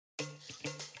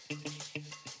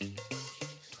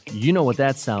You know what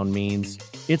that sound means.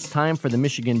 It's time for the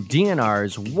Michigan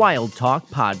DNR's Wild Talk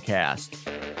Podcast.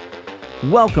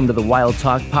 Welcome to the Wild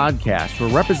Talk Podcast, where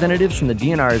representatives from the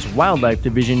DNR's Wildlife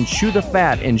Division chew the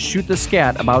fat and shoot the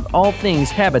scat about all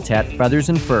things habitat, feathers,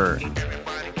 and fur.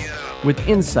 With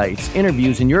insights,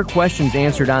 interviews, and your questions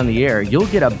answered on the air, you'll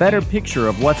get a better picture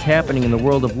of what's happening in the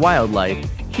world of wildlife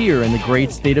here in the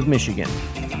great state of Michigan.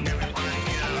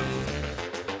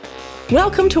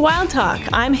 Welcome to Wild Talk.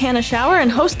 I'm Hannah Schauer, and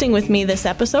hosting with me this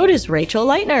episode is Rachel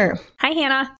Leitner. Hi,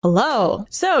 Hannah. Hello.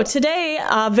 So today,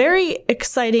 a very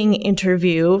exciting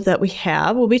interview that we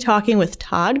have. We'll be talking with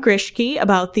Todd Grischke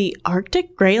about the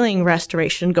Arctic grayling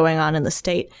restoration going on in the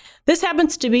state. This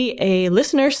happens to be a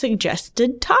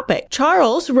listener-suggested topic.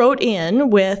 Charles wrote in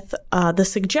with the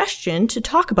suggestion to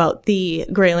talk about the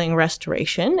grayling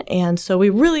restoration, and so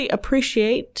we really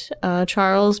appreciate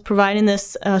Charles providing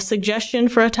this suggestion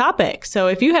for a topic. So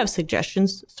if you have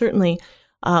suggestions, certainly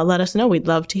let us know. We'd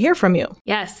love to hear from you.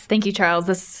 Yes, thank you, Charles.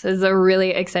 This is a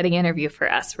really exciting interview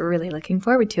for us. We're really looking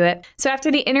forward to it. So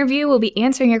after the interview, we'll be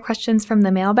answering your questions from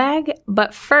the mailbag.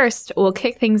 But first, we'll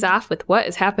kick things off with what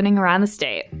is happening around the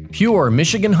state. Pure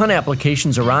Michigan hunt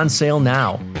applications are on sale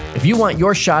now. If you want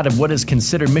your shot at what is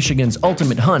considered Michigan's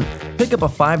ultimate hunt, pick up a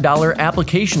 $5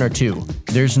 application or two.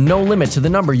 There's no limit to the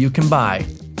number you can buy.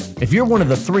 If you're one of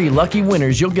the 3 lucky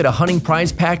winners, you'll get a hunting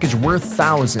prize package worth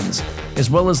thousands, as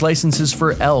well as licenses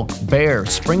for elk, bear,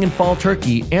 spring and fall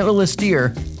turkey, antlerless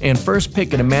deer, and first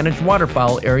pick at a managed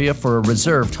waterfowl area for a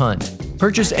reserved hunt.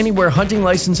 Purchase anywhere hunting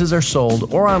licenses are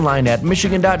sold or online at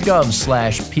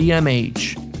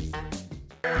michigan.gov/PMH.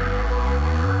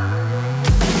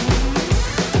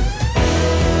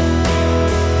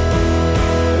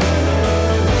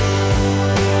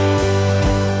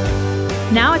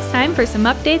 Now it's time for some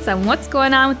updates on what's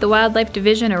going on with the Wildlife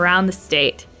Division around the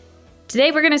state. Today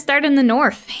we're going to start in the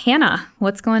north. Hannah,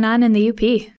 what's going on in the UP?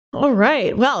 All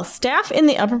right. Well, staff in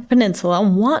the Upper Peninsula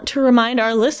want to remind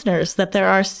our listeners that there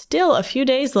are still a few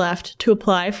days left to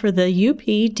apply for the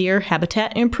UP Deer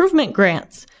Habitat Improvement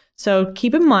Grants. So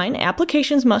keep in mind,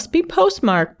 applications must be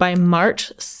postmarked by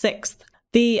March 6th.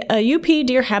 The UP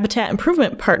Deer Habitat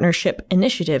Improvement Partnership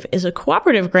Initiative is a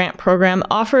cooperative grant program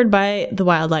offered by the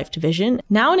Wildlife Division,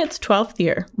 now in its 12th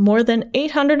year. More than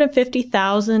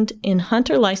 $850,000 in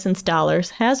hunter license dollars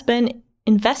has been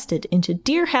invested into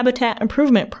deer habitat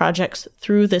improvement projects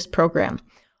through this program.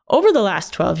 Over the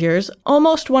last 12 years,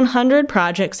 almost 100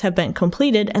 projects have been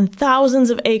completed and thousands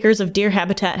of acres of deer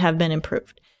habitat have been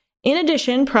improved. In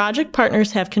addition, project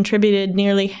partners have contributed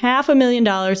nearly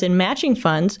 $500,000 in matching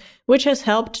funds, which has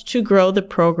helped to grow the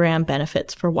program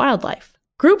benefits for wildlife.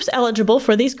 Groups eligible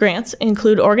for these grants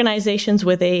include organizations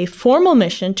with a formal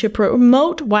mission to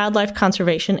promote wildlife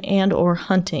conservation and/or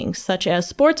hunting, such as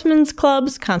sportsmen's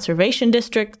clubs, conservation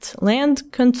districts, land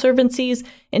conservancies,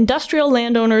 industrial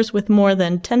landowners with more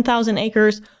than 10,000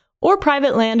 acres, or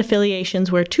private land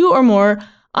affiliations where 2 or more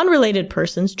unrelated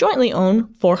persons jointly own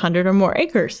 400 or more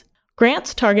acres.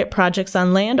 Grants target projects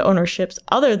on land ownerships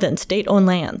other than state-owned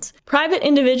lands. Private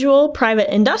individual,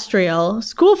 private industrial,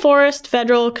 school forest,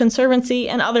 federal, conservancy,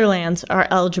 and other lands are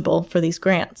eligible for these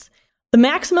grants. The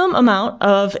maximum amount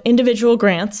of individual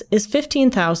grants is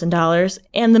 $15,000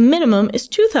 and the minimum is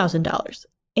 $2,000.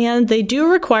 And they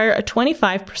do require a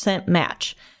 25%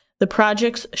 match. The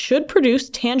projects should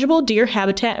produce tangible deer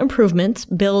habitat improvements,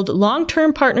 build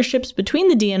long-term partnerships between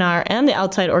the DNR and the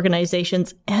outside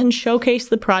organizations, and showcase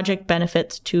the project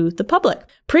benefits to the public.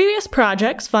 Previous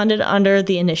projects funded under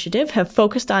the initiative have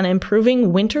focused on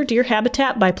improving winter deer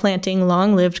habitat by planting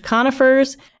long-lived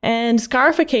conifers and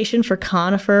scarification for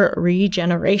conifer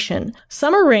regeneration.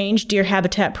 Summer range deer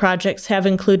habitat projects have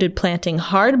included planting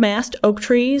hard-mast oak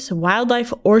trees,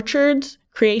 wildlife orchards,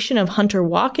 creation of hunter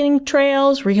walking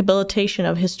trails, rehabilitation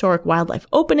of historic wildlife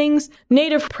openings,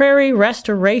 native prairie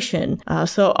restoration.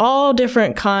 So all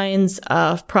different kinds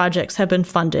of projects have been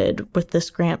funded with this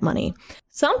grant money.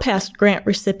 Some past grant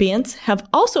recipients have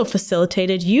also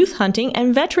facilitated youth hunting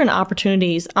and veteran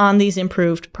opportunities on these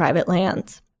improved private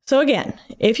lands. So again,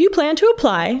 if you plan to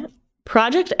apply,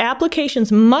 project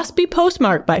applications must be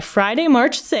postmarked by Friday,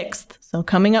 March 6th, so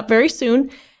coming up very soon,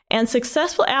 and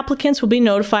successful applicants will be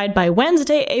notified by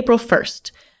Wednesday, April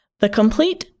 1st. The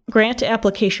complete grant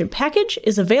application package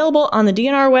is available on the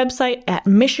DNR website at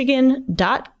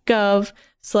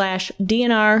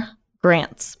michigan.gov/DNR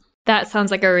grants. That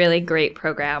sounds like a really great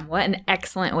program. What an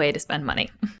excellent way to spend money.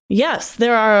 Yes,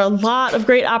 there are a lot of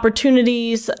great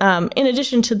opportunities in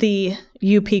addition to the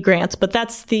UP grants, but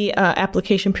that's the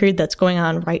application period that's going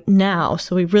on right now.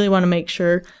 So we really want to make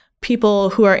sure people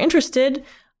who are interested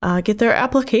get their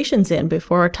applications in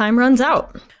before our time runs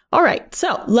out. All right,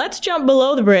 so let's jump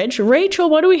below the bridge. Rachel,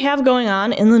 what do we have going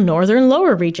on in the northern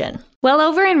lower region? Well,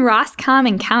 over in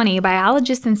Roscommon County,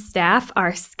 biologists and staff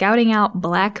are scouting out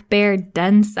black bear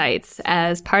den sites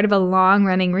as part of a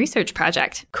long-running research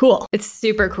project. Cool. It's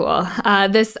super cool.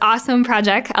 This awesome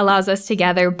project allows us to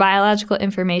gather biological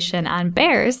information on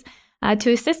bears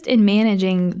to assist in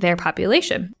managing their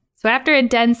population. So after a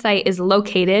den site is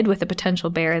located with a potential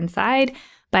bear inside,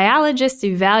 biologists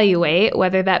evaluate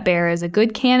whether that bear is a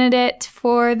good candidate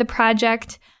for the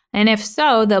project, and if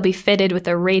so, they'll be fitted with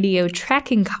a radio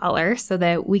tracking collar so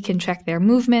that we can track their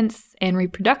movements and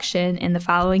reproduction in the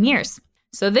following years.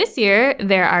 So this year,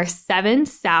 there are 7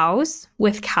 sows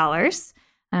with collars,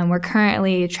 and we're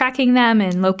currently tracking them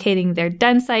and locating their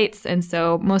den sites, and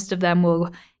so most of them will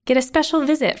get a special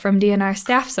visit from DNR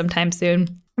staff sometime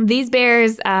soon. These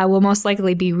bears will most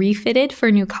likely be refitted for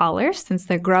new collars since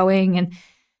they're growing and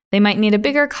they might need a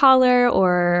bigger collar,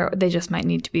 or they just might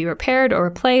need to be repaired or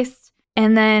replaced.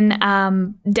 And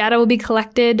then data will be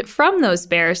collected from those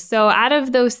bears. So out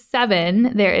of those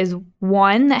 7, there is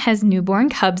 1 that has newborn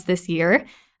cubs this year.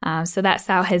 So that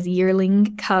sow has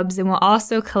yearling cubs, and we'll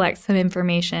also collect some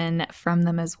information from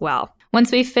them as well.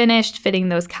 Once we've finished fitting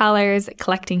those collars,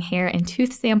 collecting hair and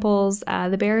tooth samples,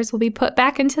 the bears will be put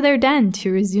back into their den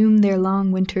to resume their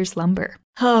long winter slumber.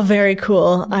 Oh, very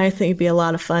cool. I think it'd be a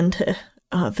lot of fun to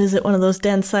visit one of those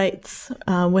den sites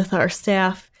with our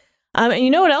staff. And you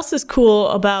know what else is cool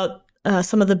about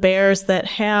some of the bears that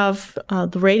have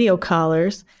the radio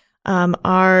collars?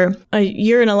 Our A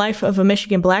Year in a Life of a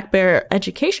Michigan Black Bear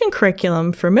education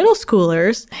curriculum for middle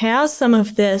schoolers has some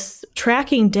of this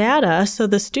tracking data so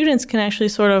the students can actually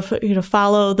sort of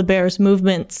follow the bear's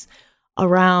movements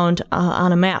around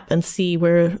on a map and see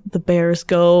where the bears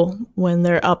go when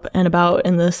they're up and about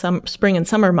in the spring and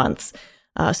summer months.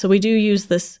 So we do use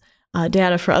this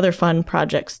data for other fun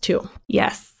projects too.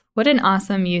 Yes. What an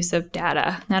awesome use of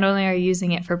data. Not only are you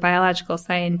using it for biological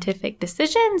scientific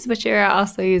decisions, but you're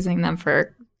also using them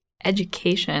for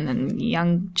education and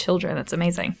young children. That's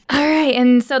amazing. All right.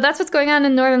 And so that's what's going on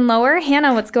in Northern Lower.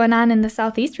 Hannah, what's going on in the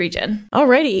Southeast region?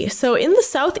 Alrighty. So in the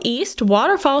Southeast,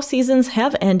 waterfowl seasons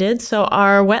have ended. So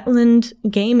our wetland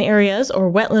game areas or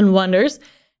wetland wonders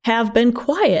have been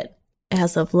quiet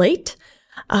as of late.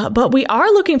 But we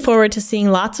are looking forward to seeing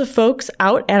lots of folks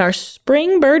out at our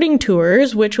spring birding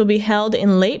tours, which will be held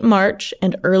in late March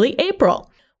and early April.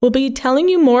 We'll be telling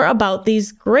you more about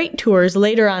these great tours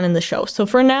later on in the show. So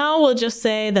for now, we'll just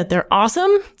say that they're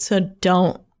awesome, so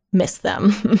don't miss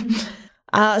them.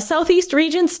 Southeast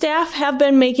region staff have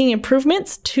been making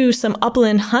improvements to some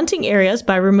upland hunting areas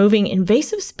by removing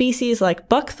invasive species like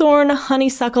buckthorn,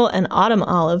 honeysuckle, and autumn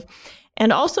olive,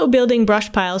 and also building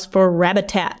brush piles for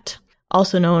rabbitat,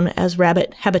 also known as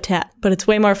rabbit habitat, but it's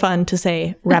way more fun to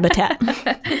say rabbitat.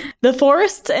 The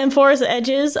forests and forest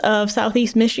edges of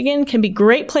Southeast Michigan can be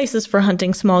great places for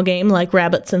hunting small game like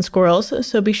rabbits and squirrels,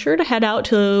 so be sure to head out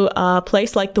to a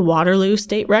place like the Waterloo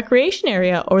State Recreation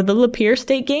Area or the Lapeer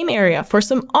State Game Area for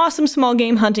some awesome small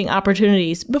game hunting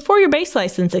opportunities before your base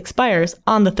license expires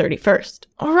on the 31st.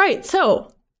 All right,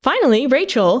 so finally,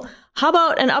 Rachel, how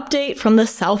about an update from the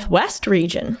Southwest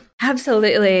region?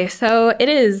 Absolutely. So it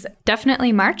is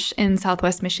definitely March in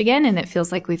Southwest Michigan, and it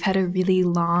feels like we've had a really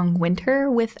long winter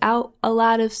without a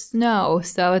lot of snow.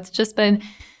 So it's just been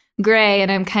gray,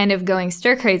 and I'm kind of going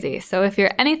stir crazy. So if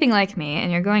you're anything like me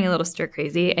and you're going a little stir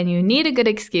crazy and you need a good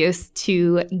excuse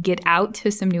to get out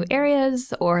to some new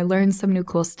areas or learn some new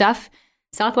cool stuff,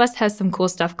 Southwest has some cool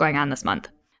stuff going on this month.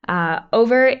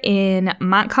 Over in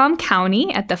Montcalm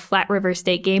County at the Flat River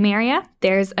State Game Area,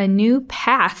 there's a new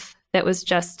path that was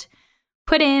just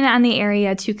put in on the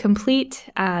area to complete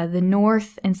the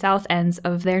north and south ends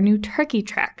of their new turkey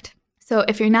tract. So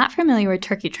if you're not familiar with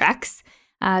turkey tracts,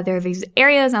 there are these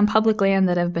areas on public land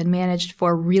that have been managed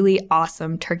for really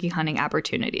awesome turkey hunting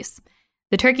opportunities.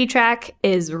 The turkey tract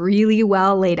is really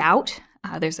well laid out.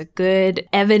 There's a good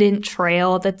evident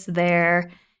trail that's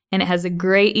there, and it has a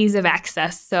great ease of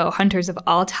access, so hunters of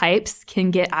all types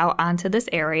can get out onto this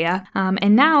area.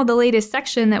 And now the latest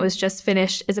section that was just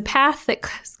finished is a path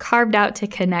that's carved out to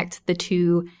connect the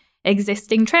two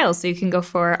existing trails. So you can go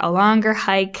for a longer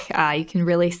hike. You can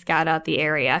really scout out the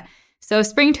area. So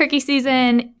spring turkey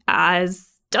season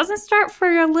doesn't start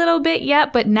for a little bit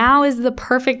yet, but now is the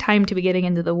perfect time to be getting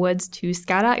into the woods to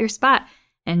scout out your spot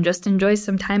and just enjoy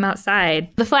some time outside.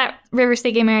 The Flat River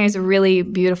State Game Area is a really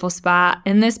beautiful spot,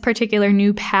 and this particular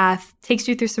new path takes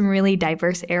you through some really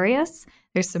diverse areas.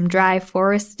 There's some dry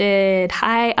forested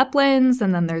high uplands,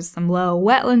 and then there's some low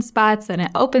wetland spots, and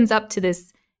it opens up to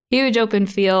this huge open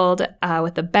field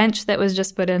with a bench that was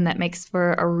just put in that makes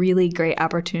for a really great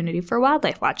opportunity for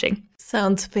wildlife watching.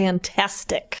 Sounds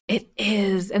fantastic. It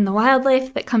is. And the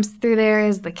wildlife that comes through there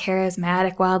is the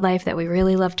charismatic wildlife that we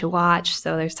really love to watch.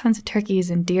 So there's tons of turkeys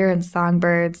and deer and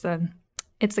songbirds, and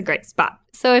it's a great spot.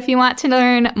 So if you want to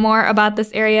learn more about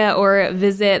this area or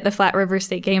visit the Flat River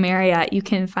State Game Area, you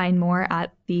can find more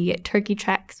at the Turkey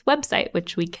Tracks website,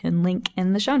 which we can link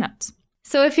in the show notes.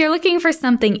 So if you're looking for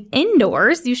something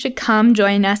indoors, you should come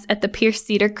join us at the Pierce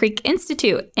Cedar Creek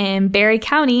Institute in Barry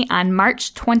County on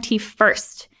March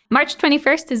 21st. March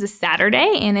 21st is a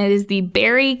Saturday, and it is the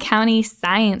Barry County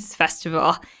Science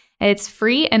Festival. It's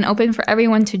free and open for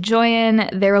everyone to join.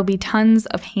 There will be tons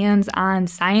of hands-on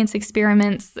science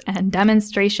experiments and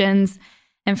demonstrations.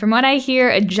 And from what I hear,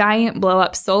 a giant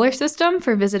blow-up solar system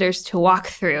for visitors to walk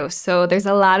through. So there's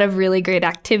a lot of really great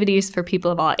activities for people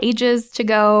of all ages to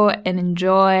go and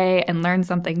enjoy and learn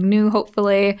something new,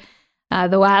 hopefully.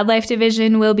 The Wildlife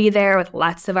Division will be there with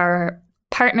lots of our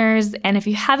partners. And if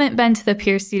you haven't been to the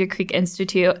Pierce Cedar Creek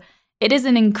Institute, it is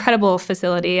an incredible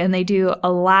facility, and they do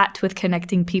a lot with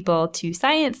connecting people to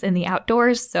science and the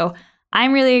outdoors. So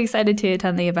I'm really excited to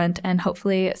attend the event, and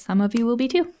hopefully some of you will be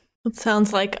too. It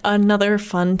sounds like another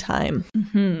fun time.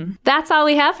 Mm-hmm. That's all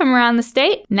we have from around the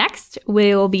state. Next,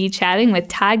 we will be chatting with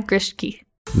Todd Grischke.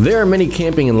 There are many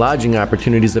camping and lodging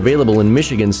opportunities available in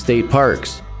Michigan's state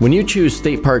parks. When you choose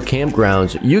state park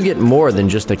campgrounds, you get more than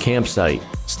just a campsite.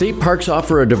 State parks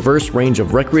offer a diverse range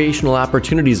of recreational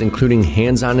opportunities, including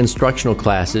hands-on instructional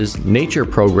classes, nature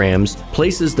programs,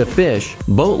 places to fish,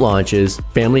 boat launches,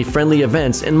 family-friendly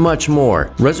events, and much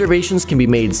more. Reservations can be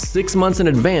made 6 months in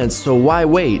advance, so why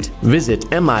wait? Visit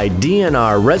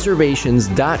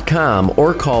midnrreservations.com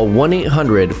or call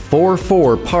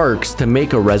 1-800-44-PARKS to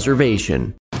make a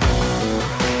reservation.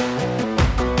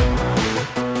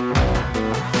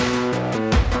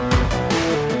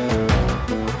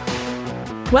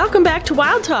 Welcome back to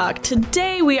Wild Talk.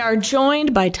 Today we are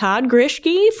joined by Todd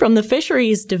Grischke from the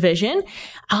Fisheries Division,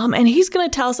 and he's going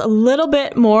to tell us a little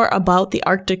bit more about the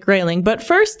Arctic grayling. But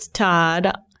first,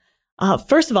 Todd,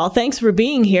 first of all, thanks for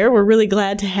being here. We're really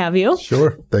glad to have you.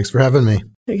 Sure. Thanks for having me.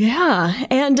 Yeah.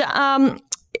 And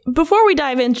before we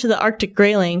dive into the Arctic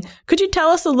grayling, could you tell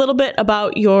us a little bit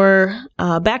about your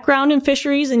background in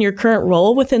fisheries and your current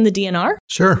role within the DNR?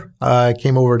 Sure. I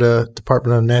came over to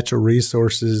Department of Natural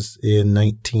Resources in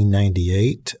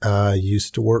 1998. I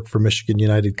used to work for Michigan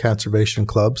United Conservation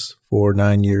Clubs for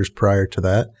 9 years prior to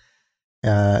that.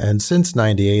 And since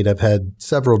 98, I've had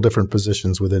several different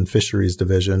positions within Fisheries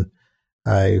Division.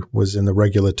 I was in the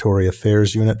Regulatory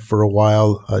Affairs Unit for a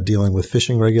while, dealing with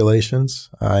fishing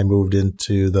regulations. I moved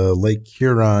into the Lake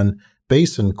Huron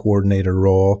Basin Coordinator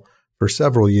role for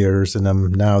several years, and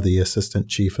I'm now the Assistant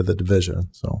Chief of the division.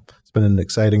 So it's been an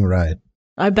exciting ride.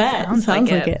 I bet. Sounds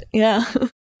like it. Yeah.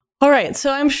 All right.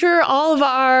 So I'm sure all of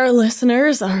our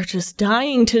listeners are just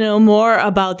dying to know more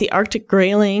about the Arctic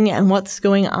grayling and what's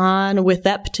going on with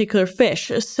that particular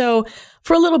fish. So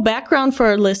for a little background for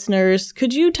our listeners,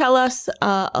 could you tell us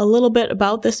a little bit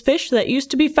about this fish that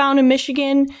used to be found in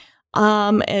Michigan,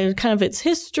 and kind of its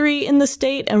history in the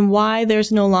state and why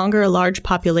there's no longer a large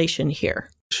population here?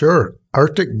 Sure.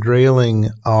 Arctic grayling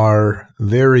are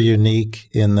very unique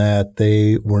in that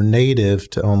they were native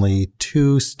to only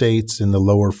 2 states in the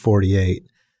lower 48,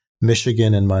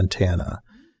 Michigan and Montana.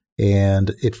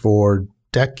 And for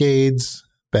decades,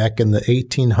 back in the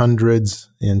 1800s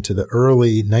into the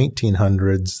early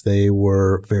 1900s, they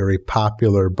were very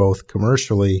popular both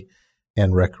commercially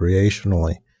and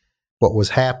recreationally. What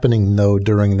was happening, though,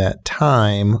 during that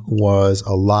time was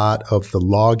a lot of the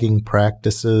logging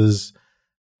practices,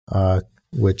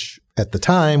 which at the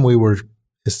time we were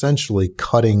essentially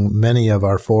cutting many of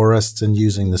our forests and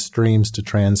using the streams to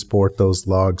transport those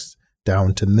logs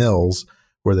down to mills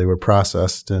where they were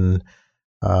processed. And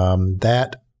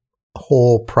that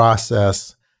whole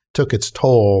process took its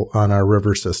toll on our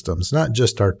river systems. Not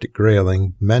just Arctic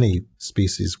grayling, many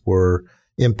species were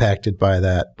impacted by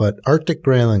that, but Arctic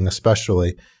grayling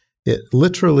especially. It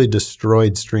literally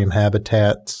destroyed stream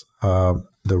habitats, the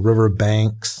river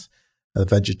banks. The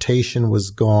vegetation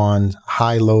was gone,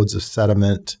 high loads of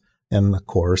sediment, and of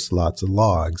course, lots of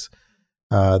logs.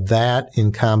 That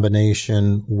in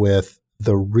combination with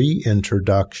the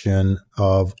reintroduction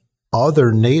of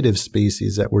other native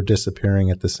species that were disappearing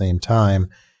at the same time,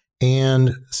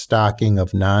 and stocking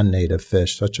of non-native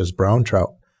fish, such as brown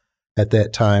trout, at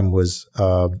that time was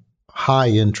high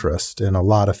interest, and a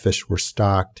lot of fish were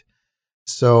stocked.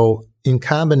 So in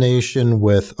combination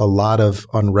with a lot of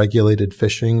unregulated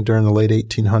fishing during the late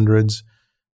 1800s,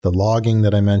 the logging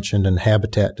that I mentioned, and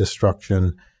habitat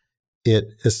destruction, it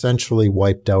essentially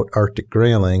wiped out Arctic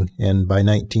grayling. And by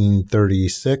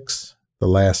 1936, the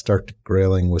last Arctic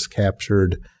grayling was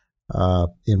captured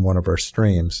in one of our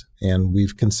streams. And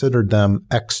we've considered them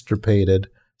extirpated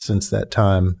since that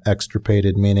time.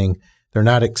 Extirpated meaning they're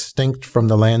not extinct from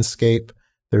the landscape.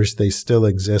 They still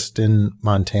exist in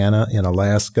Montana, in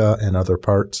Alaska, and other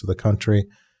parts of the country,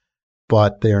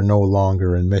 but they are no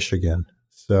longer in Michigan.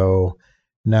 So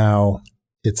now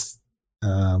it's,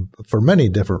 for many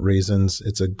different reasons,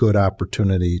 it's a good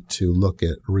opportunity to look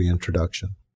at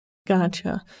reintroduction.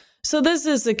 Gotcha. So this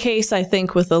is the case, I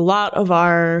think, with a lot of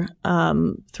our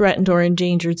threatened or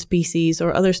endangered species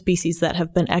or other species that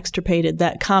have been extirpated,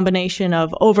 that combination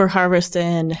of overharvest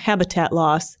and habitat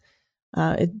loss.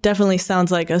 It definitely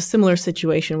sounds like a similar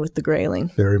situation with the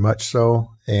grayling. Very much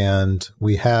so. And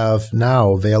we have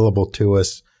now available to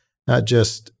us not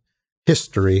just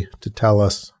history to tell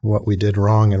us what we did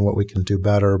wrong and what we can do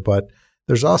better, but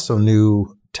there's also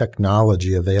new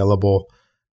technology available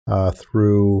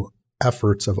through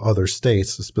efforts of other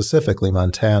states, specifically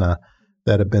Montana,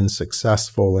 that have been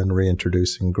successful in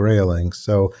reintroducing grayling.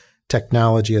 So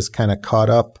technology has kind of caught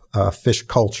up, fish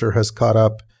culture has caught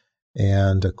up,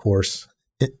 and of course,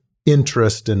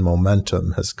 interest and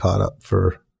momentum has caught up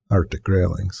for Arctic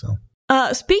grayling. So,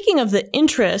 speaking of the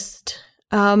interest,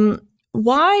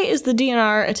 why is the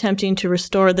DNR attempting to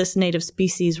restore this native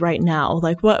species right now?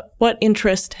 Like, what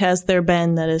interest has there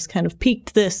been that has kind of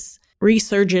piqued this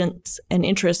resurgence and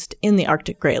interest in the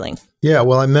Arctic grayling? Yeah,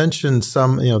 well, I mentioned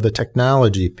some, the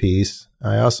technology piece.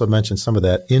 I also mentioned some of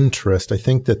that interest. I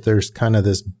think that there's kind of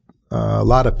this, a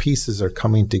lot of pieces are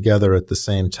coming together at the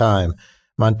same time.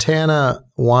 Montana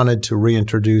wanted to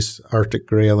reintroduce Arctic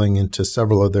grayling into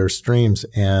several of their streams,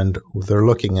 and they're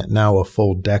looking at now a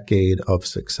full decade of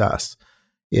success.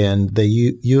 And they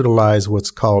utilize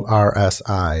what's called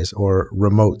RSIs, or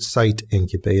remote site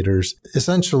incubators.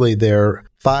 Essentially, they're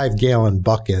 5-gallon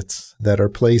buckets that are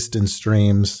placed in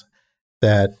streams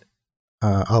that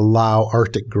allow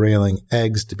Arctic grayling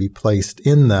eggs to be placed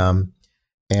in them.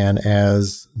 And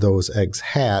as those eggs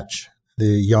hatch, the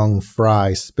young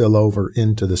fry spill over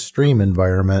into the stream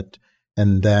environment,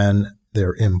 and then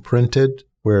they're imprinted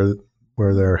where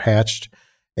they're hatched,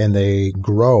 and they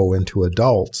grow into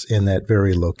adults in that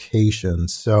very location.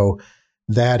 So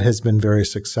that has been very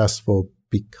successful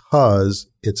because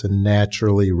it's a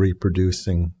naturally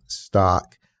reproducing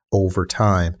stock over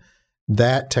time.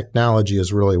 That technology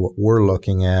is really what we're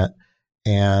looking at.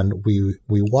 And we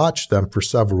watched them for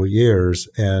several years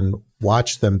and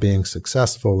watched them being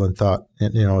successful and thought,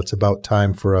 it's about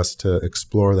time for us to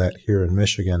explore that here in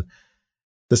Michigan.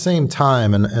 At the same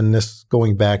time, and this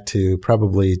going back to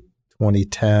probably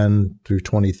 2010 through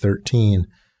 2013,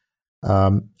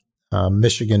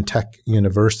 Michigan Tech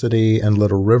University and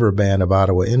Little River Band of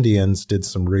Ottawa Indians did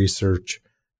some research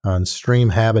on stream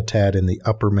habitat in the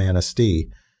Upper Manistee.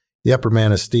 The Upper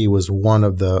Manistee was one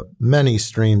of the many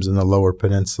streams in the Lower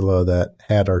Peninsula that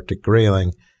had Arctic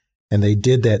grayling, and they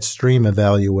did that stream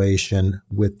evaluation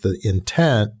with the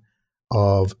intent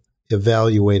of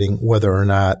evaluating whether or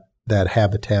not that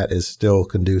habitat is still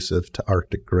conducive to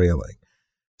Arctic grayling.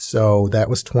 So that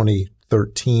was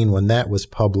 2013 when that was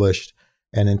published,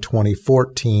 and in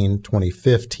 2014,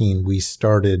 2015, we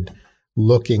started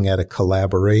looking at a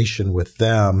collaboration with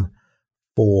them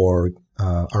for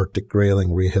Arctic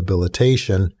grayling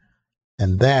rehabilitation,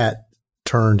 and that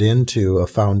turned into a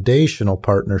foundational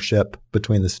partnership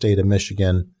between the state of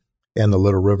Michigan and the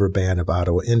Little River Band of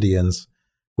Ottawa Indians,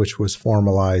 which was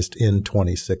formalized in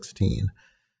 2016.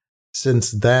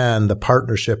 Since then, the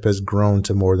partnership has grown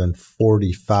to more than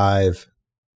 45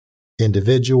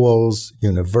 individuals,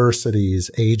 universities,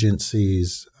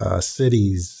 agencies,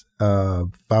 cities,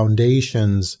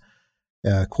 foundations,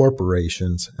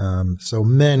 corporations. So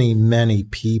many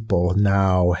people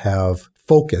now have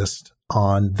focused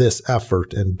on this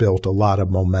effort and built a lot of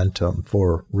momentum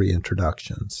for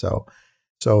reintroduction. So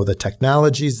the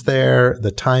technology's there,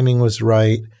 the timing was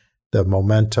right, the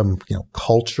momentum,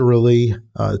 culturally,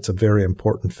 it's a very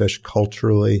important fish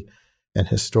culturally and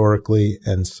historically,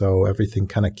 and so everything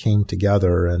kind of came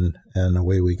together, and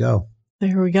away we go.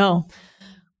 There we go.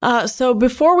 So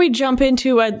before we jump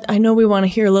into, I know we want to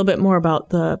hear a little bit more about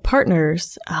the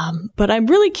partners, but I'm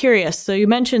really curious. So you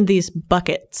mentioned these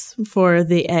buckets for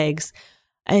the eggs,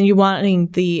 and you wanting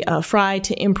the fry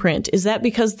to imprint. Is that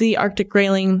because the Arctic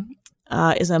grayling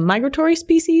is a migratory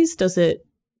species? Does it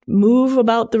move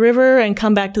about the river and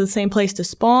come back to the same place to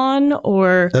spawn,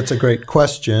 or? That's a great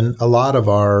question. A lot of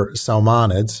our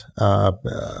salmonids,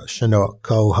 Chinook,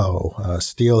 coho,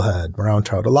 steelhead, brown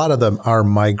trout, a lot of them are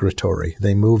migratory.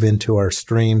 They move into our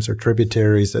streams or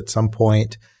tributaries at some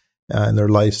point, in their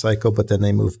life cycle, but then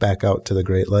they move back out to the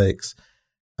Great Lakes.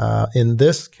 In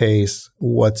this case,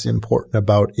 what's important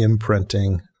about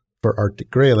imprinting for Arctic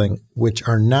grayling, which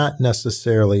are not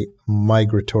necessarily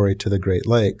migratory to the Great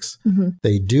Lakes,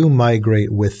 they do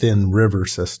migrate within river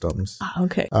systems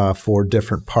for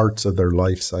different parts of their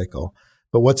life cycle.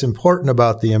 But what's important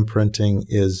about the imprinting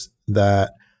is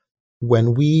that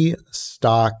when we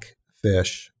stock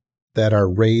fish that are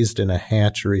raised in a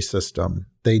hatchery system,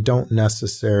 they don't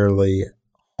necessarily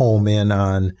home in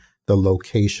on the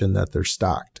location that they're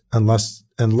stocked, unless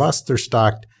they're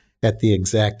stocked at the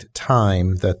exact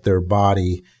time that their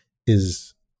body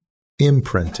is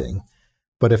imprinting.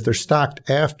 But if they're stocked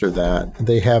after that,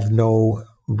 they have no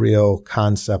real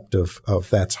concept of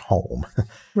that's home.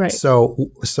 Right. So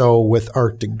with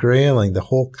Arctic grayling, the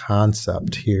whole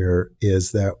concept here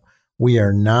is that we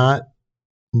are not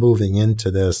moving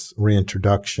into this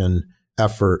reintroduction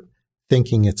effort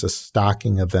thinking it's a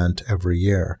stocking event every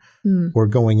year. We're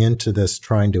going into this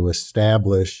trying to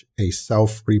establish a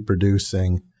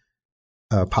self-reproducing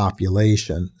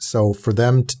population. So for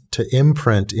them to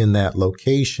imprint in that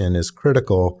location is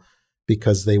critical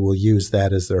because they will use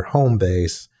that as their home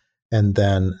base. And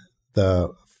then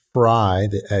the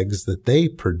eggs that they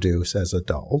produce as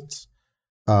adults,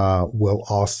 will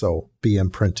also be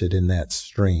imprinted in that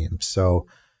stream. So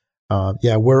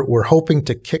we're hoping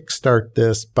to kickstart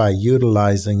this by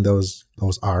utilizing those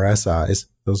RSIs,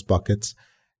 those buckets,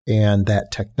 and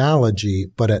that technology.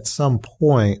 But at some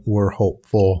point, we're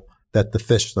hopeful that the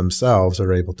fish themselves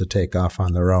are able to take off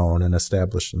on their own and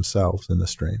establish themselves in the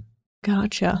stream.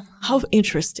 Gotcha. How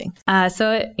interesting.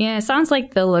 It sounds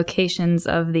like the locations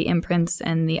of the imprints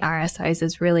and the RSIs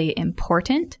is really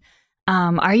important.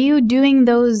 Are you doing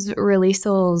those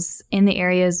releasals in the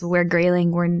areas where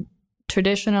grayling were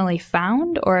traditionally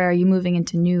found, or are you moving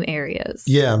into new areas?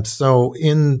 Yeah, so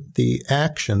in the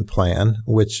action plan,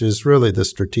 which is really the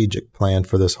strategic plan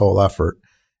for this whole effort,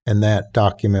 and that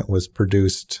document was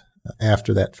produced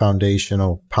after that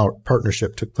foundational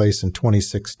partnership took place in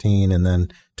 2016, and then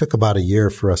took about a year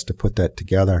for us to put that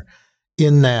together.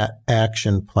 In that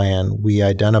action plan, we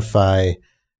identify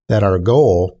that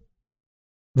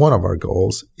one of our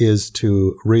goals is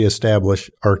to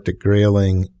reestablish Arctic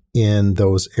grayling in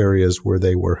those areas where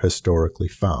they were historically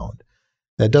found.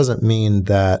 That doesn't mean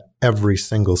that every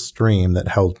single stream that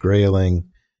held grayling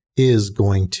is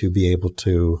going to be able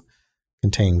to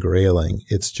contain grayling.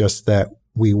 It's just that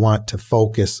we want to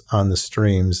focus on the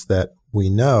streams that we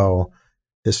know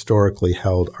historically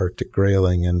held Arctic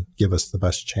grayling and give us the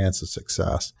best chance of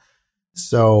success.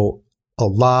 So a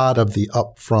lot of the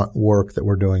upfront work that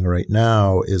we're doing right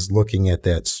now is looking at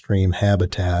that stream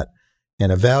habitat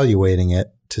and evaluating it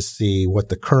to see what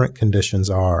the current conditions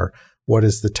are, what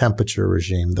is the temperature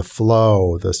regime, the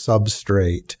flow, the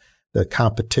substrate, the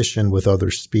competition with other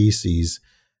species.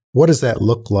 What does that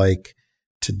look like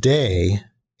today?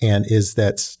 And is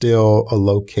that still a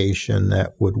location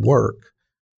that would work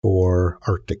for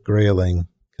Arctic grayling,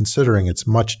 considering it's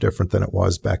much different than it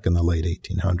was back in the late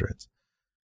 1800s?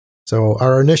 So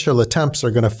our initial attempts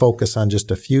are going to focus on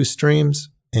just a few streams,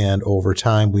 and over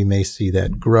time we may see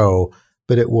that grow,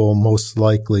 but it will most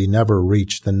likely never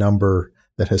reach the number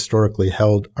that historically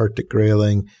held Arctic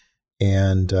grayling,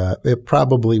 and it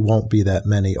probably won't be that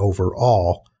many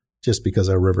overall, just because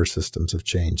our river systems have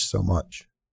changed so much.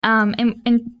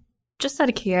 And just out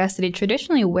of curiosity,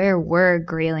 traditionally, where were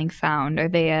grayling found? Are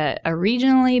they a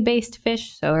regionally based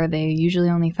fish? So are they usually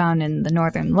only found in the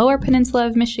northern lower peninsula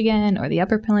of Michigan or the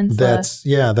upper peninsula?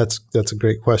 That's a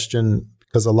great question,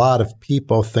 because a lot of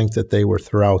people think that they were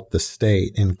throughout the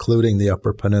state, including the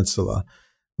upper peninsula.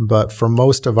 But for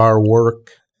most of our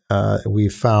work, we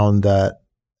found that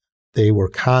they were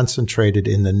concentrated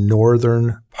in the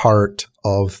northern part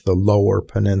of the lower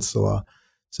peninsula.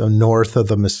 So north of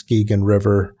the Muskegon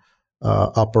River,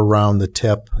 up around the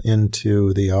tip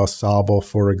into the AuSable,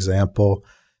 for example.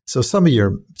 So some of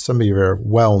your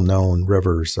well-known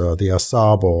rivers, the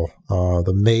AuSable,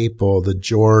 the Maple, the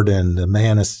Jordan, the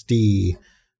Manistee,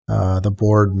 the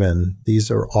Boardman,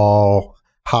 these are all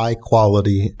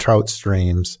high-quality trout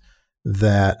streams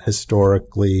that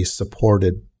historically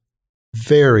supported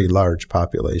very large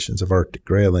populations of Arctic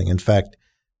grayling. In fact,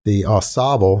 the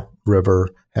AuSable River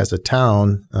has a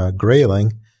town,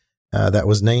 Grayling, that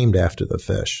was named after the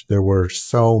fish. There were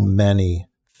so many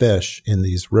fish in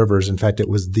these rivers. In fact, it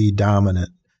was the dominant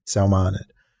salmonid.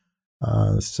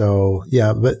 But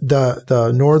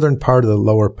the northern part of the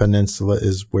lower peninsula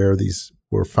is where these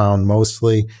were found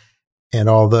mostly. And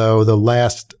although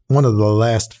one of the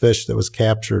last fish that was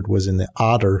captured was in the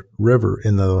Otter River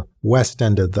in the west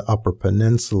end of the upper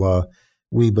peninsula,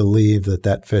 we believe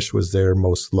that fish was there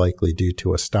most likely due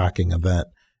to a stocking event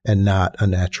and not a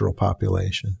natural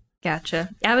population. Gotcha.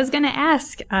 I was going to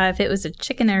ask if it was a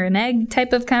chicken or an egg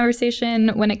type of conversation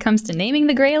when it comes to naming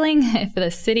the grayling, if the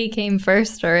city came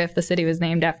first or if the city was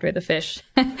named after the fish.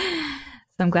 So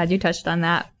I'm glad you touched on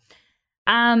that.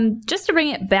 Just to bring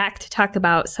it back to talk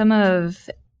about some of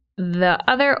the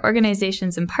other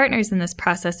organizations and partners in this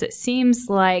process, it seems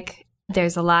like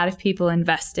there's a lot of people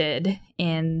invested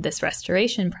in this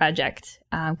restoration project.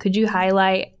 Could you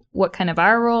highlight what kind of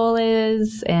our role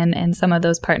is and some of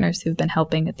those partners who've been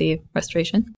helping at the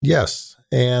restoration? Yes,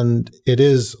 and it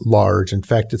is large. In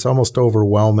fact, it's almost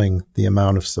overwhelming the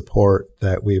amount of support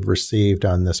that we've received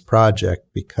on this project,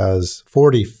 because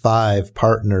 45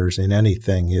 partners in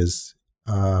anything is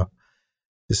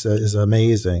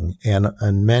amazing.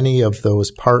 And many of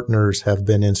those partners have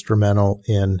been instrumental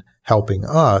in helping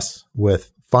us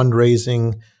with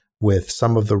fundraising, with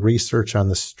some of the research on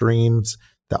the streams,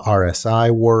 the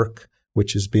RSI work,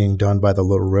 which is being done by the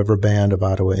Little River Band of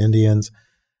Ottawa Indians.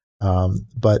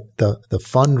 But the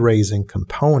fundraising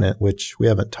component, which we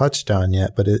haven't touched on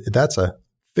yet, but that's a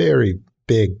very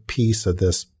big piece of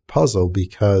this puzzle,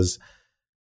 because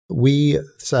we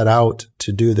set out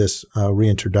to do this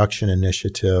reintroduction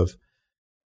initiative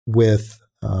with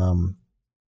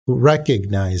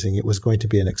recognizing it was going to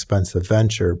be an expensive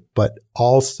venture, but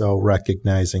also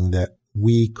recognizing that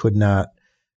we could not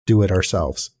do it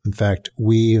ourselves. In fact,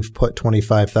 we've put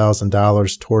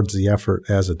 $25,000 towards the effort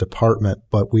as a department,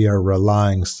 but we are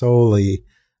relying solely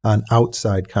on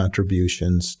outside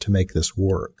contributions to make this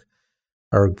work.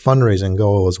 Our fundraising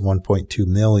goal is $1.2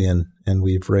 million, and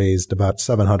we've raised about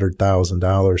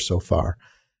 $700,000 so far.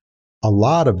 A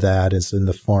lot of that is in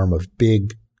the form of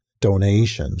big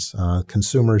donations.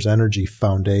 Consumers Energy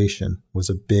Foundation was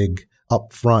a big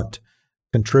upfront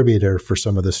contributor for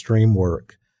some of the stream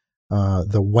work.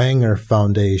 The Wenger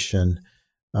Foundation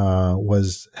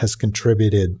has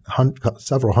contributed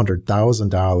several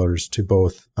 $100,000 to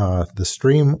both the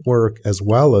stream work as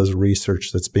well as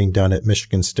research that's being done at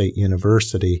Michigan State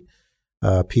University.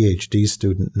 PhD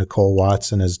student Nicole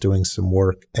Watson is doing some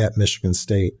work at Michigan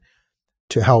State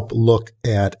to help look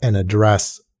at and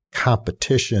address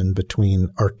competition between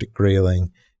Arctic grayling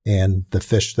and the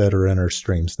fish that are in our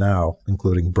streams now,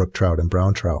 including brook trout and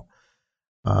brown trout.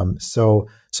 So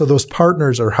those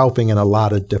partners are helping in a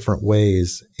lot of different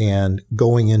ways. And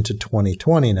going into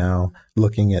 2020 now,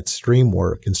 looking at stream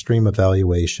work and stream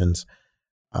evaluations,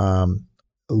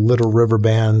 Little River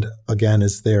Band, again,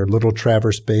 is there. Little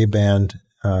Traverse Bay Band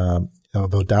of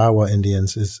Odawa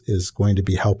Indians is going to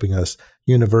be helping us.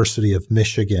 University of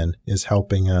Michigan is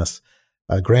helping us.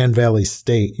 Grand Valley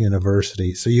State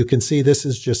University. So you can see this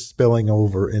is just spilling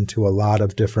over into a lot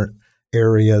of different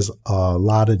areas, a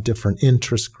lot of different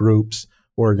interest groups,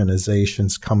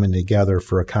 organizations coming together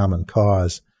for a common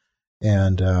cause.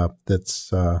 And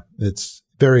it's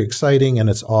very exciting, and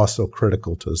it's also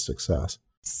critical to success.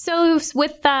 So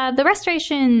with the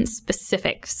restoration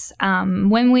specifics,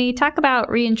 when we talk about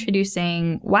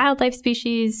reintroducing wildlife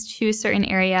species to a certain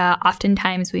area,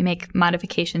 oftentimes we make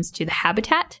modifications to the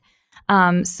habitat.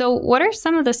 So what are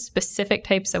some of the specific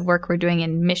types of work we're doing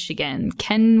in Michigan?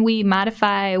 Can we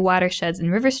modify watersheds and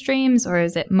river streams, or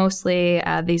is it mostly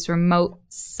these remote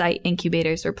site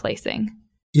incubators we're placing?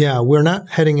 Yeah, we're not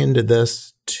heading into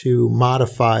this to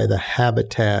modify the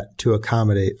habitat to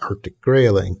accommodate Arctic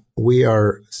grayling. We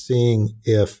are seeing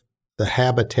if the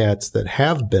habitats that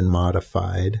have been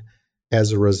modified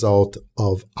as a result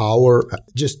of our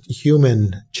just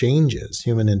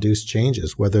human-induced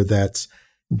changes, whether that's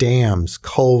dams,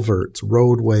 culverts,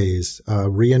 roadways,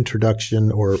 reintroduction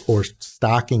or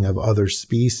stocking of other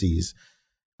species.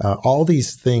 All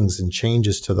these things and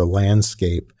changes to the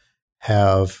landscape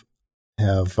have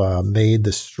made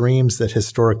the streams that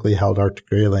historically held Arctic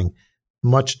grayling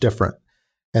much different.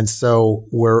 And so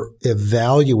we're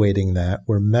evaluating that,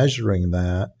 we're measuring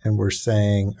that, and we're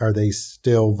saying, are they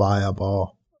still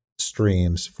viable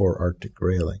streams for Arctic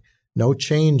grayling? No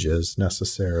changes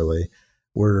necessarily.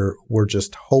 We're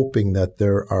just hoping that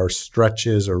there are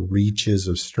stretches or reaches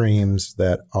of streams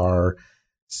that are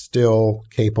still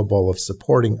capable of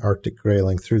supporting Arctic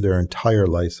grayling through their entire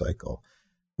life cycle.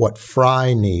 What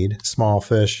fry need, small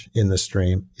fish in the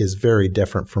stream, is very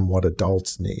different from what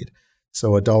adults need.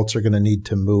 So adults are going to need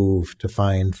to move to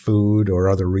find food or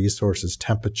other resources,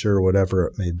 temperature, whatever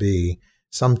it may be,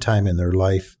 sometime in their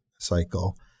life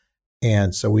cycle.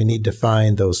 And so we need to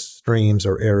find those streams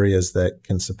or areas that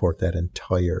can support that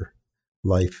entire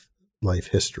life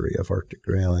history of Arctic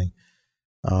grayling.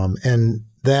 And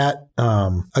that,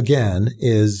 again,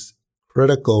 is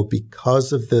critical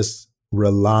because of this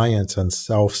reliance on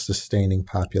self-sustaining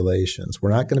populations. We're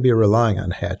not going to be relying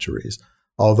on hatcheries.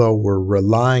 Although we're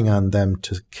relying on them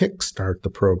to kickstart the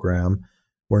program,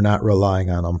 we're not relying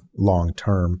on them long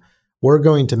term. We're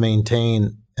going to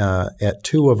maintain at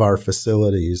 2 of our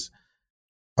facilities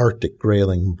Arctic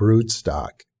grayling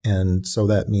broodstock. And so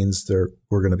that means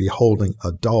we're going to be holding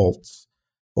adults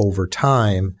over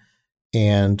time,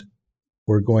 and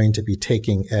we're going to be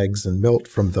taking eggs and milk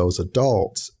from those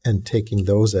adults and taking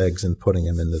those eggs and putting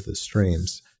them into the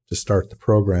streams to start the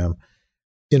program.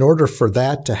 In order for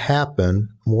that to happen,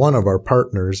 one of our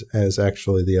partners is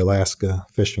actually the Alaska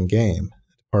Fish and Game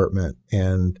Department.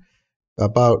 And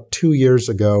about 2 years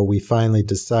ago, we finally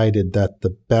decided that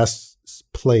the best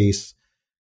place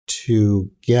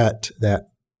to get that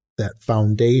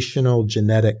foundational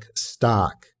genetic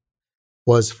stock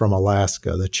was from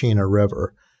Alaska, the Chena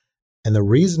River. And the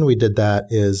reason we did that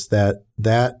is that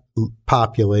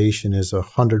population is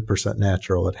 100%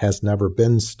 natural. It has never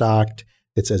been stocked.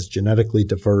 It's as genetically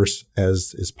diverse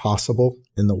as is possible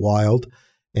in the wild.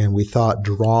 And we thought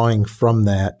drawing from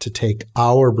that to take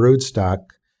our broodstock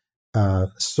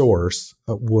source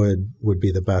would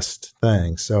be the best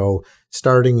thing. So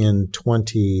starting in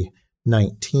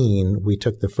 2019, we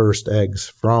took the first eggs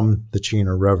from the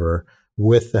Chena River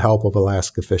with the help of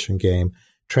Alaska Fish and Game,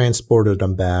 transported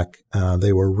them back.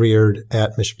 They were reared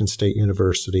at Michigan State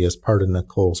University as part of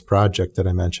Nicole's project that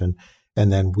I mentioned.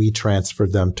 And then we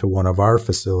transferred them to one of our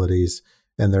facilities,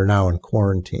 and they're now in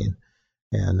quarantine.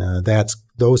 And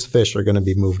those fish are going to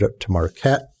be moved up to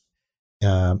Marquette,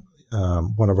 one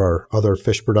of our other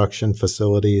fish production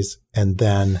facilities. And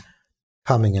then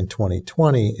coming in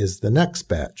 2020 is the next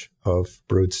batch of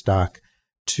broodstock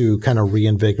to kind of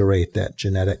reinvigorate that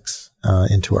genetics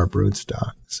into our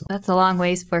broodstock. So that's a long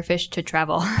ways for fish to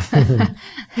travel.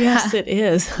 Yes, it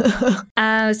is. So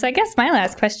I guess my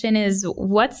last question is,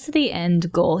 what's the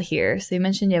end goal here? So you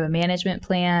mentioned you have a management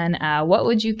plan. What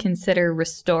would you consider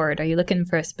restored? Are you looking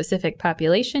for a specific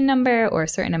population number or a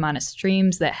certain amount of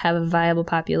streams that have a viable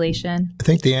population? I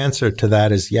think the answer to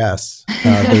that is yes.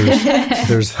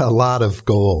 There's a lot of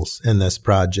goals in this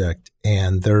project,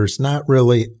 and there's not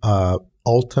really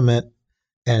ultimate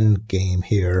end game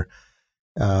here,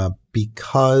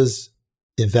 because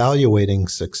evaluating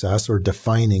success or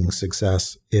defining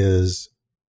success is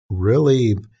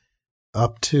really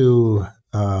up to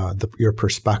your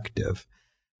perspective.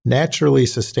 Naturally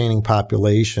sustaining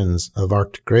populations of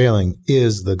Arctic grayling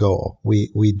is the goal.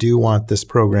 We do want this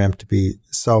program to be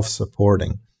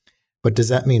self-supporting. But does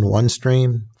that mean 1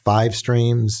 stream, 5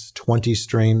 streams, 20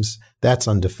 streams? That's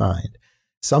undefined.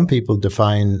 Some people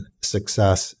define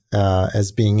success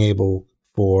as being able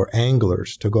for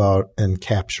anglers to go out and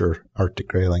capture Arctic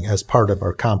grayling as part of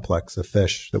our complex of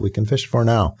fish that we can fish for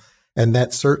now. And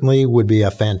that certainly would be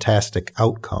a fantastic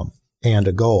outcome and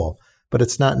a goal, but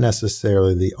it's not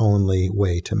necessarily the only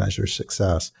way to measure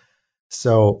success.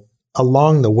 So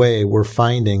along the way, we're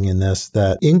finding in this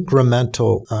that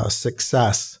incremental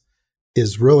success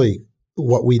is really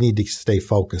what we need to stay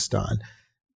focused on.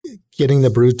 Getting the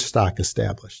broodstock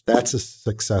established, that's a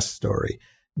success story.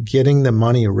 Getting the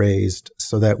money raised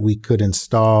so that we could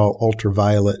install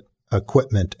ultraviolet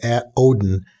equipment at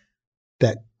Odin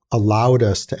that allowed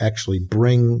us to actually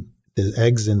bring the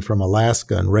eggs in from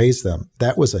Alaska and raise them.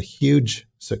 That was a huge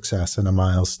success and a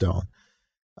milestone.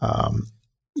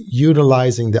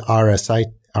 Utilizing the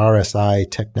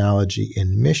RSI technology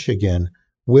in Michigan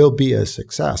will be a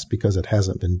success because it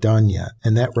hasn't been done yet,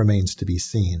 and that remains to be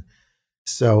seen.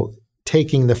 So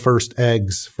taking the first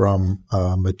eggs from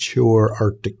mature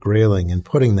Arctic grayling and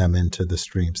putting them into the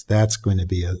streams, that's going to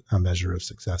be a measure of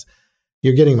success.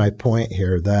 You're getting my point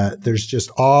here that there's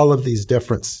just all of these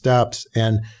different steps.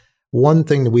 And one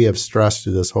thing that we have stressed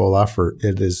through this whole effort,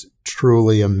 it is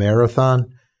truly a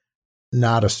marathon,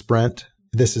 not a sprint.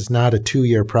 This is not a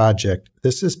 2-year project.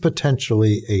 This is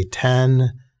potentially a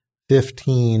 10,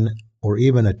 15, or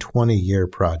even a 20-year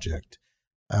project.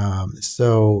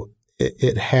 So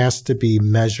it has to be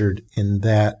measured in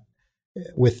that,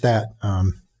 with that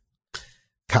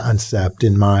concept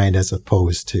in mind, as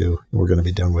opposed to we're going to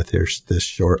be done with this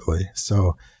shortly.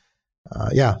 So,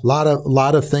 a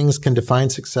lot of things can define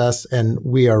success, and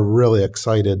we are really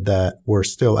excited that we're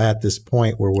still at this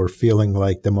point where we're feeling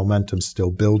like the momentum's still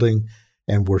building,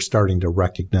 and we're starting to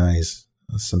recognize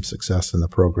some success in the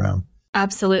program.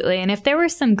 Absolutely. And if there were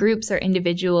some groups or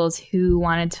individuals who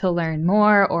wanted to learn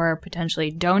more or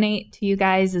potentially donate to you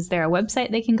guys, is there a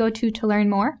website they can go to learn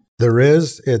more? There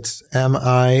is. It's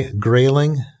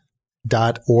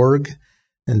migrayling.org.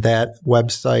 And that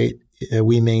website,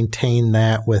 we maintain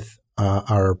that with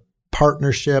our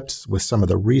partnerships, with some of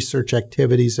the research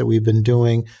activities that we've been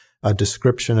doing, a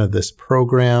description of this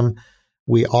program.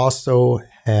 We also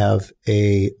have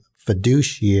a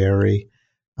fiduciary,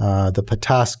 the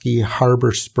Petoskey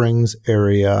Harbor Springs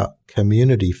Area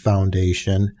Community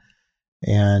Foundation,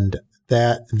 and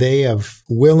that they have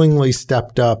willingly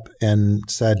stepped up and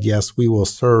said, yes, we will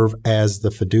serve as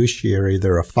the fiduciary.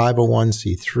 They're a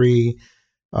 501c3.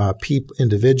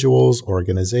 Individuals,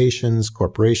 organizations,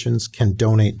 corporations can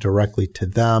donate directly to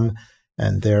them,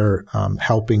 and they're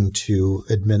helping to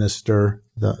administer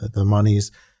the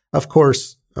monies. Of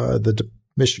course, the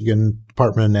Michigan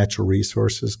Department of Natural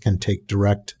Resources can take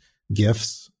direct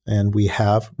gifts, and we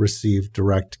have received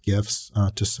direct gifts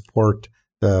to support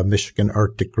the Michigan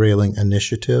Arctic Grayling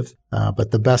Initiative.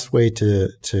 But the best way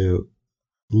to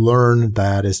learn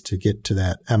that is to get to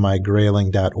that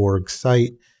migrayling.org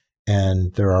site,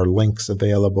 and there are links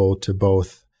available to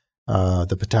both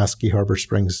the Petoskey Harbor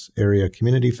Springs Area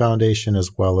Community Foundation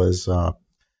as well as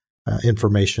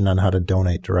information on how to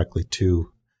donate directly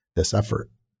to this effort.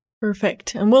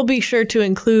 Perfect. And we'll be sure to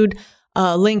include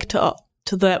a link to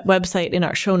that website in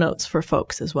our show notes for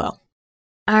folks as well.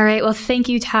 All right. Well, thank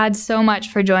you, Todd, so much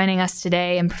for joining us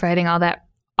today and providing all that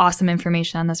awesome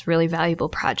information on this really valuable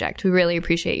project. We really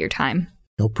appreciate your time.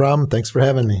 No problem. Thanks for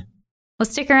having me. Well,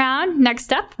 stick around.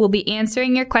 Next up, we'll be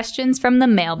answering your questions from the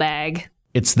mailbag.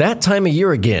 It's that time of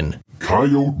year again.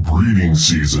 Coyote breeding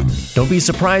season. Don't be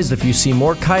surprised if you see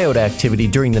more coyote activity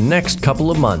during the next couple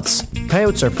of months.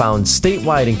 Coyotes are found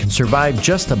statewide and can survive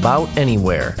just about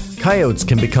anywhere. Coyotes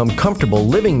can become comfortable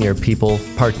living near people,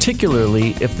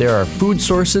 particularly if there are food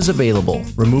sources available.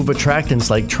 Remove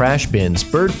attractants like trash bins,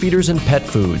 bird feeders, and pet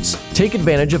foods. Take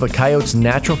advantage of a coyote's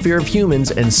natural fear of humans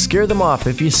and scare them off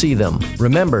if you see them.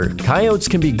 Remember, coyotes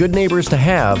can be good neighbors to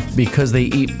have because they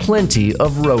eat plenty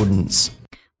of rodents.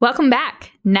 Welcome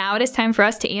back. Now it is time for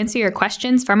us to answer your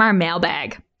questions from our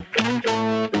mailbag. 1, 2,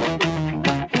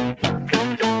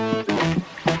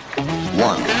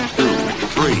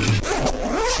 3.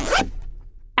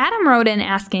 Adam wrote in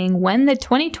asking when the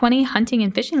 2020 hunting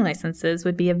and fishing licenses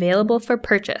would be available for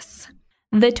purchase.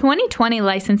 The 2020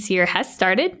 license year has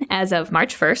started as of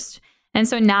March 1st, and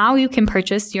so now you can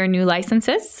purchase your new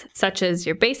licenses, such as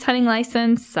your base hunting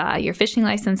license, your fishing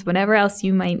license, whatever else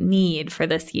you might need for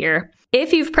this year.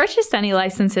 If you've purchased any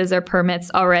licenses or permits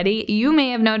already, you may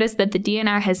have noticed that the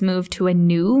DNR has moved to a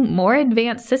new, more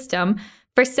advanced system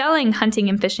for selling hunting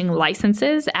and fishing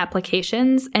licenses,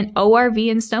 applications, and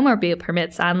ORV and snowmobile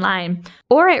permits online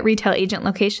or at retail agent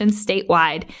locations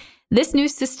statewide. This new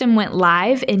system went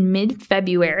live in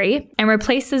mid-February and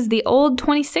replaces the old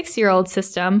 26-year-old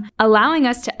system, allowing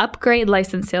us to upgrade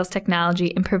license sales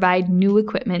technology and provide new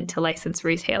equipment to licensed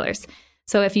retailers.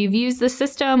 So if you've used the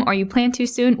system or you plan to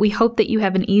soon, we hope that you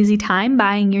have an easy time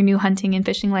buying your new hunting and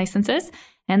fishing licenses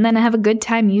and then have a good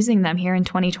time using them here in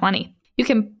 2020. You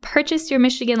can purchase your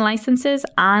Michigan licenses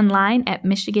online at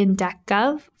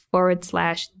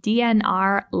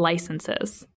michigan.gov/DNR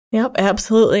licenses. Yep,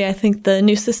 absolutely. I think the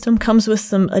new system comes with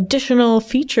some additional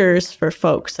features for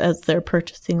folks as they're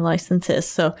purchasing licenses.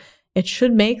 So it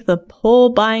should make the whole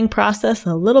buying process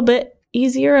a little bit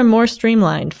easier and more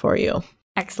streamlined for you.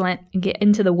 Excellent. Get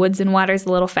into the woods and waters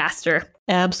a little faster.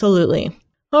 Absolutely.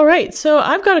 All right. So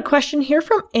I've got a question here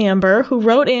from Amber, who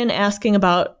wrote in asking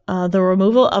about the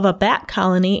removal of a bat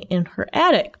colony in her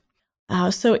attic.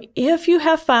 So if you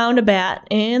have found a bat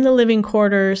in the living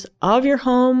quarters of your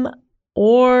home,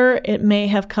 or it may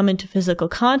have come into physical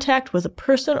contact with a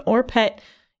person or pet,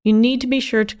 you need to be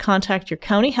sure to contact your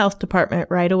county health department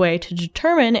right away to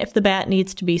determine if the bat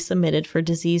needs to be submitted for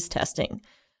disease testing.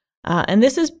 And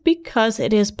this is because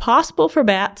it is possible for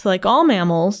bats, like all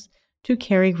mammals, to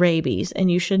carry rabies,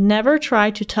 and you should never try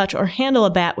to touch or handle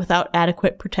a bat without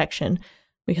adequate protection,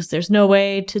 because there's no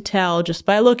way to tell just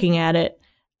by looking at it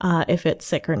if it's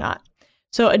sick or not.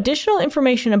 So additional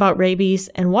information about rabies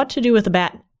and what to do with a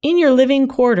bat in your living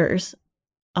quarters,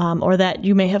 or that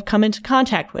you may have come into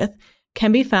contact with,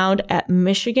 can be found at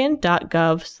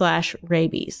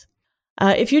michigan.gov/rabies.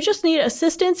 If you just need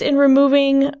assistance in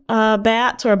removing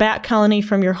bats or a bat colony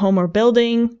from your home or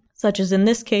building, such as in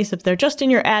this case, if they're just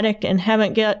in your attic and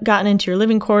haven't gotten into your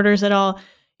living quarters at all,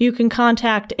 you can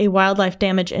contact a wildlife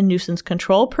damage and nuisance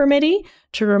control permittee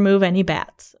to remove any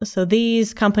bats. So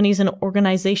these companies and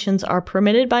organizations are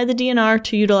permitted by the DNR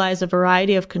to utilize a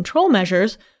variety of control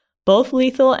measures, both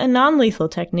lethal and non-lethal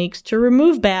techniques, to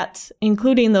remove bats,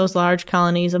 including those large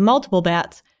colonies of multiple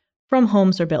bats, from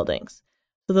homes or buildings.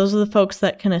 So those are the folks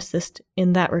that can assist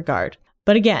in that regard.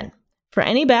 But again, for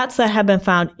any bats that have been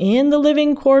found in the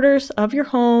living quarters of your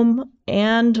home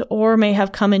and or may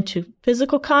have come into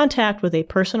physical contact with a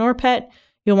person or pet,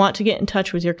 You'll want to get in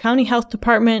touch with your county health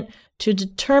department to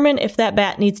determine if that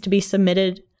bat needs to be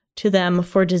submitted to them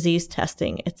for disease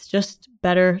testing. It's just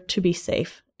better to be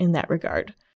safe in that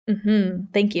regard.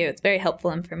 Thank you. It's very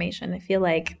helpful information. I feel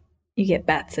like you get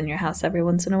bats in your house every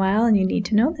once in a while and you need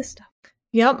to know this stuff.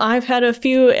 Yep, I've had a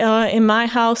few in my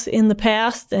house in the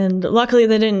past, and luckily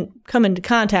they didn't come into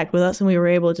contact with us, and we were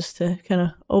able just to kind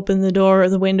of open the door or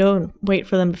the window and wait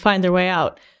for them to find their way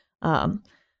out.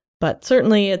 But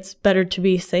certainly it's better to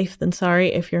be safe than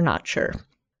sorry if you're not sure.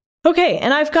 Okay,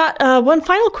 and I've got one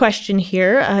final question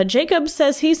here. Jacob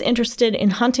says he's interested in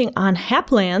hunting on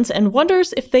HAP lands and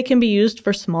wonders if they can be used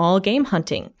for small game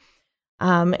hunting.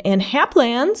 And HAP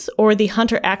lands, or the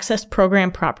Hunter Access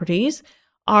Program properties,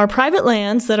 are private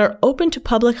lands that are open to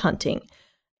public hunting.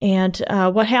 And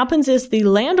what happens is the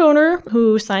landowner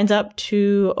who signs up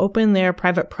to open their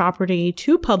private property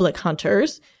to public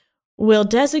hunters will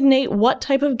designate what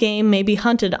type of game may be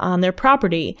hunted on their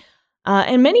property.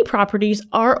 And many properties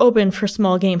are open for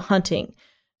small game hunting.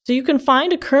 So you can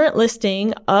find a current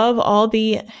listing of all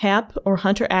the HAP or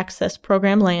Hunter Access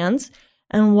Program lands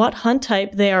and what hunt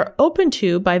type they are open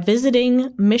to by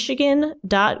visiting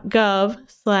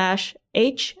michigan.gov/HAP.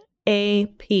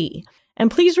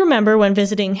 And please remember when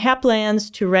visiting HAP lands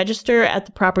to register at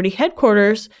the property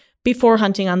headquarters before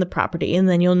hunting on the property. And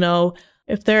then you'll know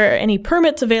if there are any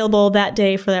permits available that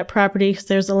day for that property, because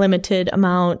there's a limited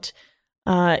amount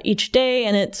each day,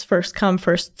 and it's first come,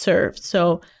 first served.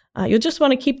 So you'll just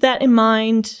want to keep that in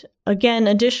mind. Again,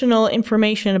 additional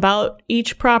information about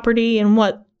each property and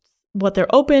what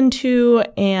they're open to,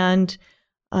 and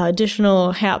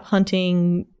additional HAP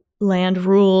hunting land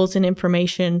rules and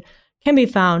information can be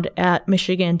found at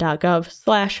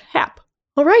michigan.gov/HAP.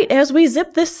 All right, as we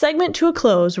zip this segment to a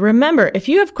close, remember, if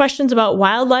you have questions about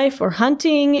wildlife or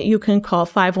hunting, you can call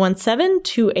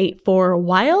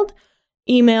 517-284-WILD,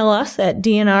 email us at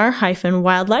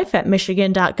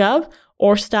dnr-wildlife@michigan.gov,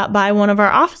 or stop by one of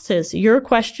our offices. Your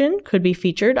question could be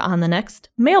featured on the next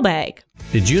mailbag.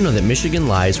 Did you know that Michigan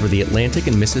lies where the Atlantic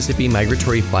and Mississippi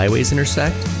migratory flyways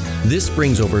intersect? This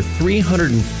brings over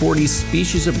 340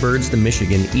 species of birds to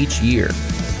Michigan each year.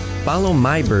 Follow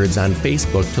My Birds on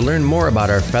Facebook to learn more about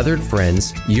our feathered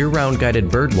friends, year-round guided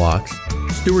bird walks,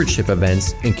 stewardship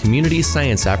events, and community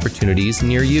science opportunities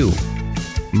near you.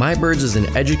 My Birds is an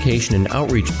education and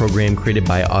outreach program created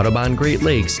by Audubon Great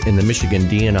Lakes in the Michigan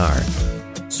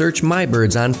DNR. Search My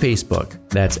Birds on Facebook.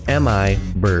 That's MI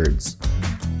Birds.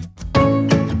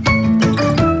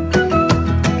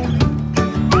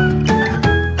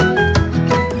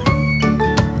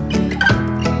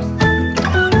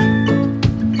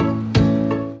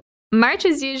 March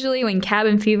is usually when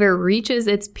cabin fever reaches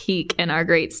its peak in our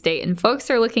great state, and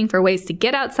folks are looking for ways to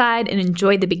get outside and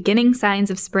enjoy the beginning signs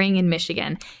of spring in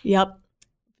Michigan. Yep,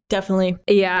 definitely.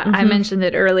 Yeah, I mentioned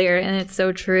it earlier, and it's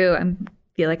so true. I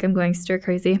feel like I'm going stir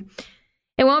crazy.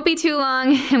 It won't be too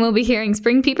long, and we'll be hearing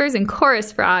spring peepers and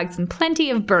chorus frogs and plenty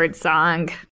of bird song.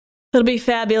 It'll be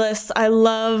fabulous. I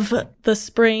love the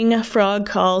spring frog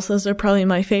calls. Those are probably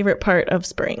my favorite part of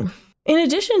spring. In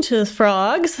addition to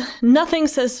frogs, nothing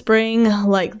says spring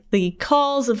like the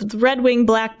calls of the red-winged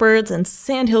blackbirds and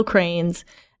sandhill cranes.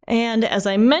 And as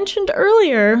I mentioned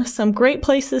earlier, some great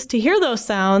places to hear those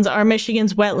sounds are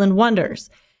Michigan's wetland wonders.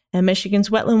 And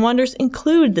Michigan's wetland wonders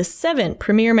include the 7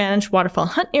 premier managed waterfowl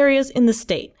hunt areas in the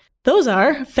state. Those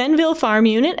are Fenville Farm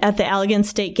Unit at the Allegan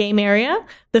State Game Area,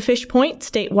 the Fish Point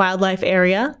State Wildlife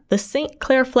Area, the St.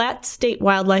 Clair Flats State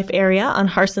Wildlife Area on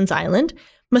Harson's Island,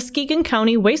 Muskegon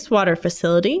County Wastewater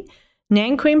Facility,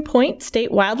 Nanquim Point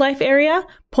State Wildlife Area,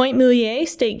 Point Mulier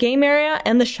State Game Area,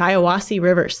 and the Shiawassee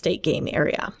River State Game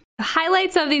Area. The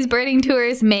highlights of these birding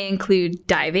tours may include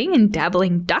diving and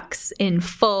dabbling ducks in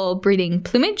full breeding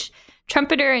plumage,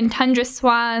 trumpeter and tundra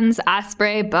swans,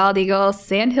 osprey, bald eagles,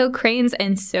 sandhill cranes,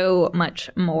 and so much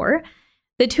more.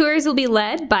 The tours will be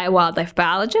led by wildlife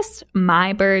biologists,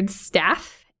 My Birds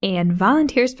staff, and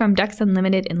volunteers from Ducks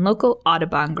Unlimited and local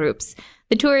Audubon groups.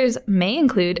 The tours may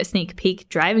include a sneak peek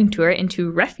driving tour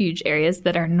into refuge areas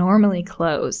that are normally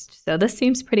closed. So this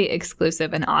seems pretty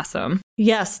exclusive and awesome.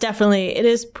 Yes, definitely. It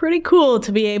is pretty cool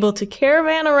to be able to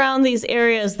caravan around these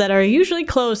areas that are usually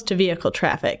closed to vehicle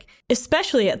traffic,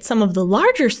 especially at some of the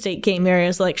larger state game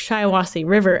areas like Shiawassee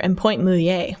River and Point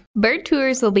Mulier. Bird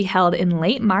tours will be held in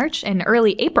late March and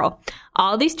early April.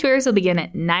 All these tours will begin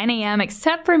at 9 a.m.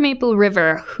 except for Maple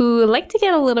River, who like to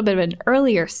get a little bit of an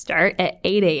earlier start at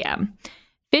 8 a.m.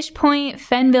 Fish Point,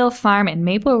 Fenville Farm, and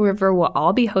Maple River will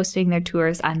all be hosting their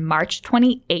tours on March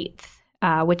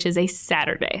 28th, which is a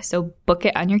Saturday. So book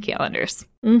it on your calendars.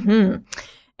 Mm-hmm.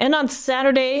 And on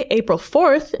Saturday, April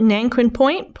 4th, Nanquin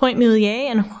Point, Point Mulier,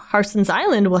 and Harson's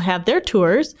Island will have their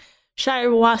tours.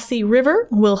 Shiawassee River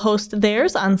will host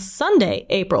theirs on Sunday,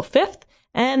 April 5th,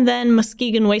 and then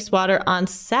Muskegon Wastewater on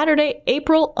Saturday,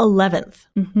 April 11th.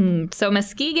 So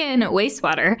Muskegon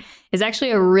Wastewater is actually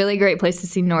a really great place to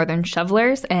see northern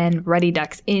shovelers and ruddy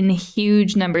ducks in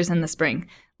huge numbers in the spring,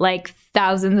 like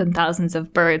thousands and thousands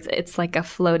of birds. It's like a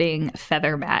floating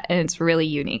feather mat, and it's really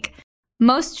unique.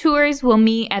 Most tours will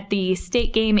meet at the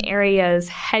State Game Area's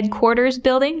headquarters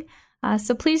building.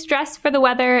 So please dress for the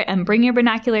weather and bring your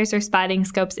binoculars or spotting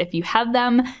scopes if you have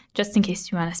them, just in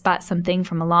case you want to spot something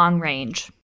from a long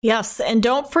range. Yes, and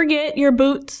don't forget your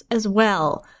boots as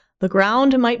well. The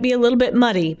ground might be a little bit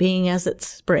muddy, being as it's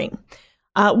spring.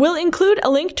 We'll include a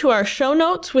link to our show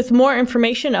notes with more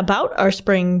information about our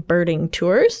spring birding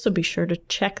tours, so be sure to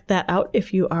check that out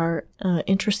if you are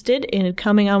interested in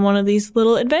coming on one of these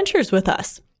little adventures with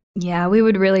us. Yeah, we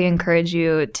would really encourage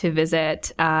you to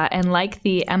visit and like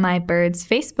the MI Birds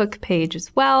Facebook page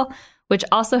as well, which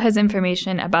also has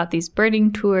information about these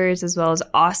birding tours as well as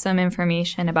awesome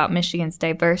information about Michigan's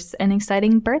diverse and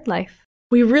exciting bird life.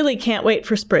 We really can't wait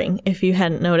for spring, if you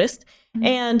hadn't noticed,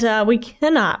 and we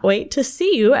cannot wait to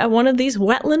see you at one of these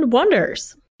wetland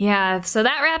wonders. Yeah, so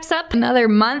that wraps up another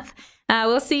month.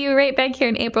 We'll see you right back here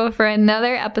in April for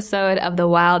another episode of the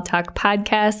Wild Talk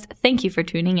Podcast. Thank you for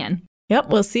tuning in. Yep,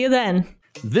 we'll see you then.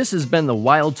 This has been the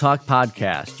Wild Talk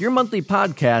Podcast, your monthly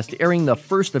podcast airing the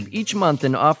first of each month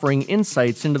and offering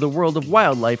insights into the world of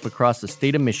wildlife across the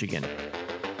state of Michigan.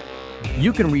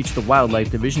 You can reach the Wildlife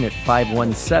Division at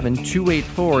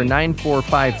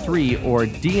 517-284-9453 or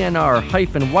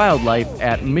dnr-wildlife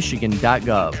at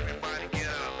michigan.gov.